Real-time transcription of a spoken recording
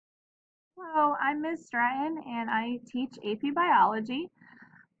Hello, I'm Ms. Stratton and I teach AP Biology.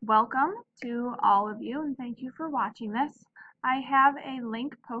 Welcome to all of you and thank you for watching this. I have a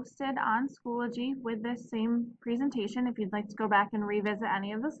link posted on Schoology with this same presentation if you'd like to go back and revisit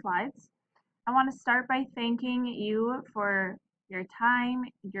any of the slides. I want to start by thanking you for your time,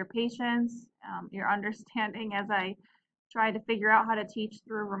 your patience, your understanding as I try to figure out how to teach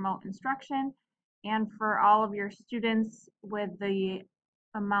through remote instruction, and for all of your students with the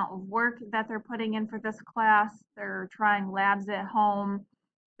amount of work that they're putting in for this class. They're trying labs at home,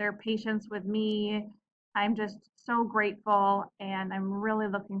 their patience with me. I'm just so grateful and I'm really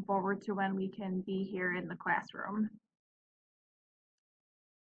looking forward to when we can be here in the classroom.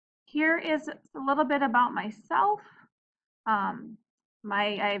 Here is a little bit about myself.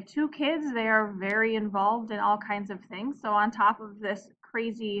 I have two kids. They are very involved in all kinds of things. So on top of this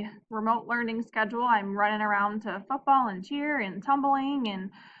crazy remote learning schedule, I'm running around to football and cheer and tumbling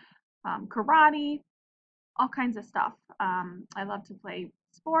and karate, all kinds of stuff. I love to play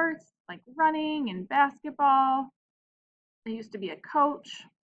sports like running and basketball. I used to be a coach.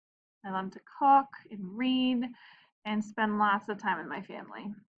 I love to cook and read and spend lots of time with my family.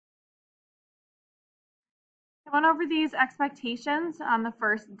 I went over these expectations on the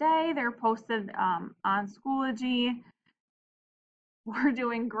first day. They're posted on Schoology. We're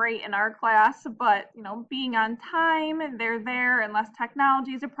doing great in our class, but being on time, they're there unless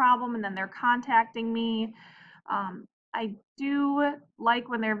technology is a problem, and then they're contacting me. I do like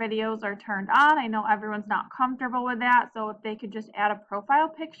when their videos are turned on. I know everyone's not comfortable with that, so if they could just add a profile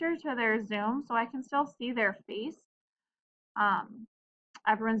picture to their Zoom so I can still see their face.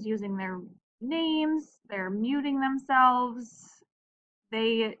 Everyone's using their names, they're muting themselves,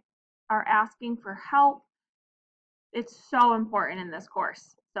 they are asking for help. It's so important in this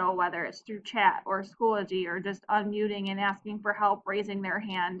course. So whether it's through chat or Schoology or just unmuting and asking for help, raising their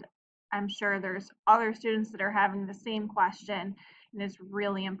hand, I'm sure there's other students that are having the same question, and it's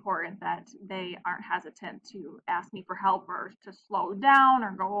really important that they aren't hesitant to ask me for help or to slow down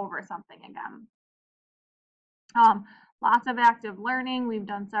or go over something again. Lots of active learning. We've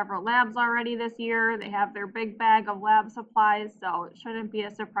done several labs already this year. They have their big bag of lab supplies, so it shouldn't be a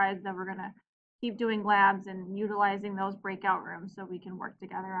surprise that we're going to keep doing labs and utilizing those breakout rooms so we can work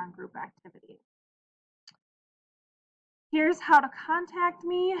together on group activities. Here's how to contact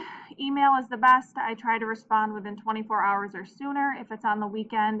me. Email is the best. I try to respond within 24 hours or sooner. If it's on the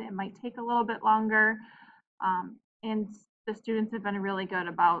weekend, it might take a little bit longer. And the students have been really good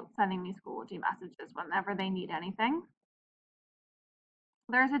about sending me Schoology messages whenever they need anything.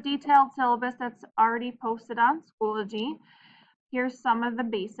 There's a detailed syllabus that's already posted on Schoology. Here's some of the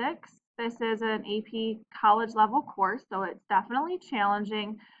basics. This is an AP college level course, so it's definitely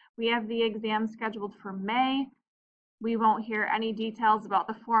challenging. We have the exam scheduled for May. We won't hear any details about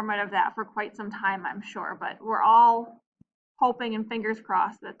the format of that for quite some time, I'm sure, but we're all hoping and fingers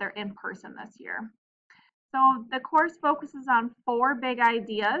crossed that they're in person this year. So the course focuses on 4 big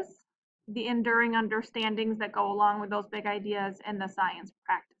ideas, the enduring understandings that go along with those big ideas, and the science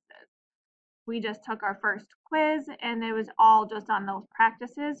practices. We just took our first quiz and it was all just on those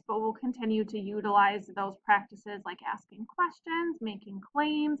practices, but we'll continue to utilize those practices like asking questions, making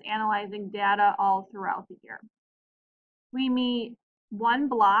claims, analyzing data all throughout the year. We meet 1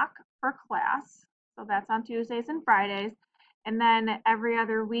 block per class, so that's on Tuesdays and Fridays, and then every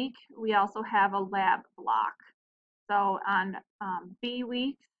other week we also have a lab block. So on B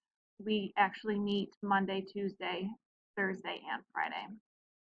weeks, we actually meet Monday, Tuesday, Thursday, and Friday.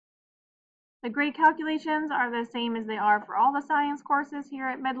 The grade calculations are the same as they are for all the science courses here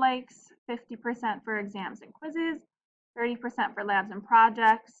at Mid Lakes, 50% for exams and quizzes, 30% for labs and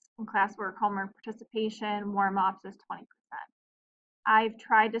projects, and classwork, homework participation, warm-ups is 20%. I've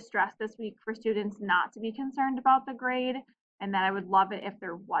tried to stress this week for students not to be concerned about the grade and that I would love it if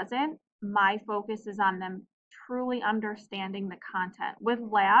there wasn't. My focus is on them truly understanding the content. With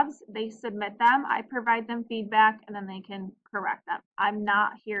labs, they submit them, I provide them feedback, and then they can correct them. I'm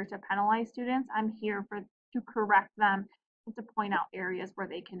not here to penalize students. I'm here to correct them and to point out areas where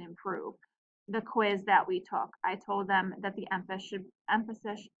they can improve. The quiz that we took, I told them that the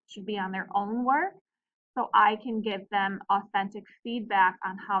emphasis should be on their own work so I can give them authentic feedback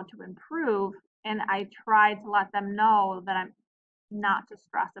on how to improve, and I tried to let them know that I'm not to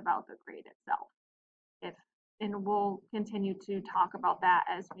stress about the grade itself. And we'll continue to talk about that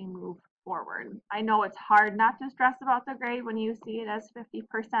as we move forward. I know it's hard not to stress about the grade when you see it as 50%,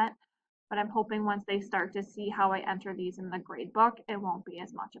 but I'm hoping once they start to see how I enter these in the grade book, it won't be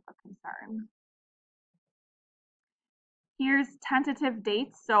as much of a concern. Here's tentative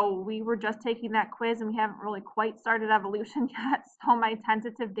dates. So we were just taking that quiz and we haven't really quite started evolution yet. So my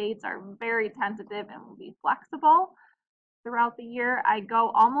tentative dates are very tentative and will be flexible throughout the year. I go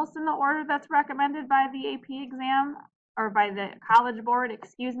almost in the order that's recommended by the AP exam or by the College Board,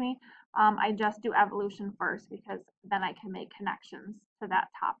 excuse me. I just do evolution first because then I can make connections to that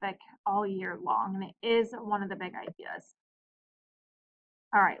topic all year long, and it is one of the big ideas.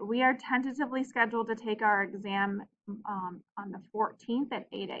 All right, we are tentatively scheduled to take our exam on the 14th at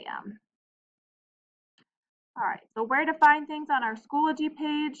 8 a.m. All right, so where to find things on our Schoology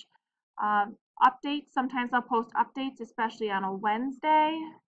page. Updates, sometimes I'll post updates, especially on a Wednesday.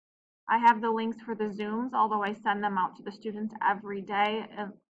 I have the links for the Zooms, although I send them out to the students every day,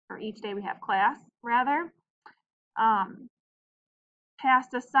 or each day we have class, rather.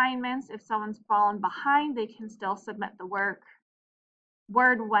 Past assignments, if someone's fallen behind, they can still submit the work.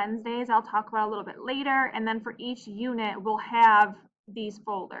 Word Wednesdays, I'll talk about a little bit later, and then for each unit, we'll have these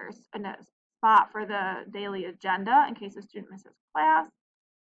folders, and a spot for the daily agenda in case a student misses class,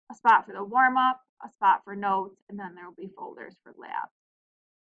 a spot for the warm-up, a spot for notes, and then there will be folders for lab.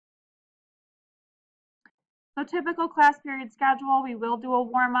 So typical class period schedule, we will do a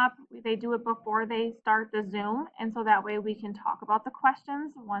warm-up. They do it before they start the Zoom, and so that way we can talk about the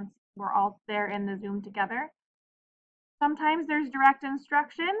questions once we're all there in the Zoom together. Sometimes there's direct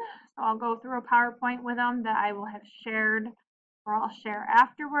instruction, so I'll go through a PowerPoint with them that I will have shared or I'll share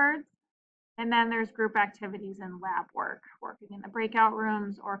afterwards. And then there's group activities and lab work, working in the breakout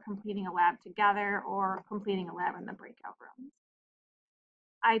rooms or completing a lab together or completing a lab in the breakout rooms.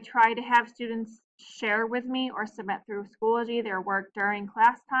 I try to have students share with me or submit through Schoology their work during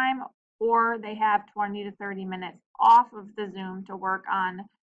class time, or they have 20 to 30 minutes off of the Zoom to work on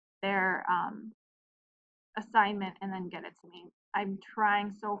their assignment and then get it to me. I'm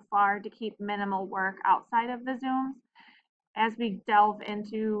trying so far to keep minimal work outside of the Zooms. As we delve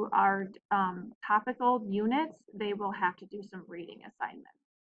into our topical units, they will have to do some reading assignments.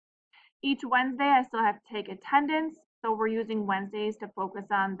 Each Wednesday, I still have to take attendance, so we're using Wednesdays to focus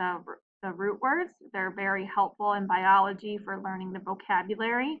on the root words. They're very helpful in biology for learning the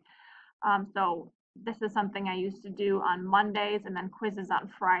vocabulary. So this is something I used to do on Mondays and then quizzes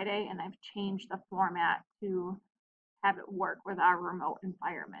on Friday, and I've changed the format to have it work with our remote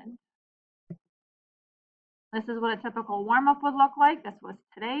environment. This is what a typical warm-up would look like. This was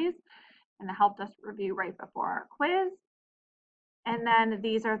today's, and it helped us review right before our quiz. And then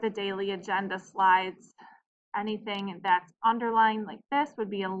these are the daily agenda slides. Anything that's underlined like this would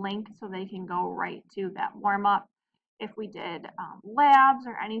be a link so they can go right to that warm-up. If we did labs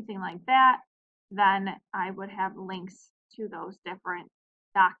or anything like that, then I would have links to those different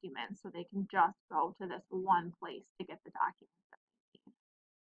documents so they can just go to this one place to get the documents that they need.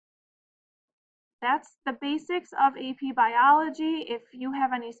 That's the basics of AP Biology. If you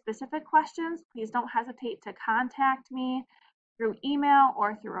have any specific questions, please don't hesitate to contact me through email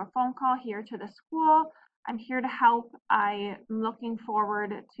or through a phone call here to the school. I'm here to help. I'm looking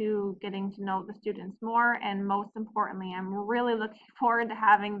forward to getting to know the students more, and most importantly, I'm really looking forward to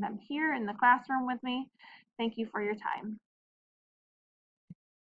having them here in the classroom with me. Thank you for your time.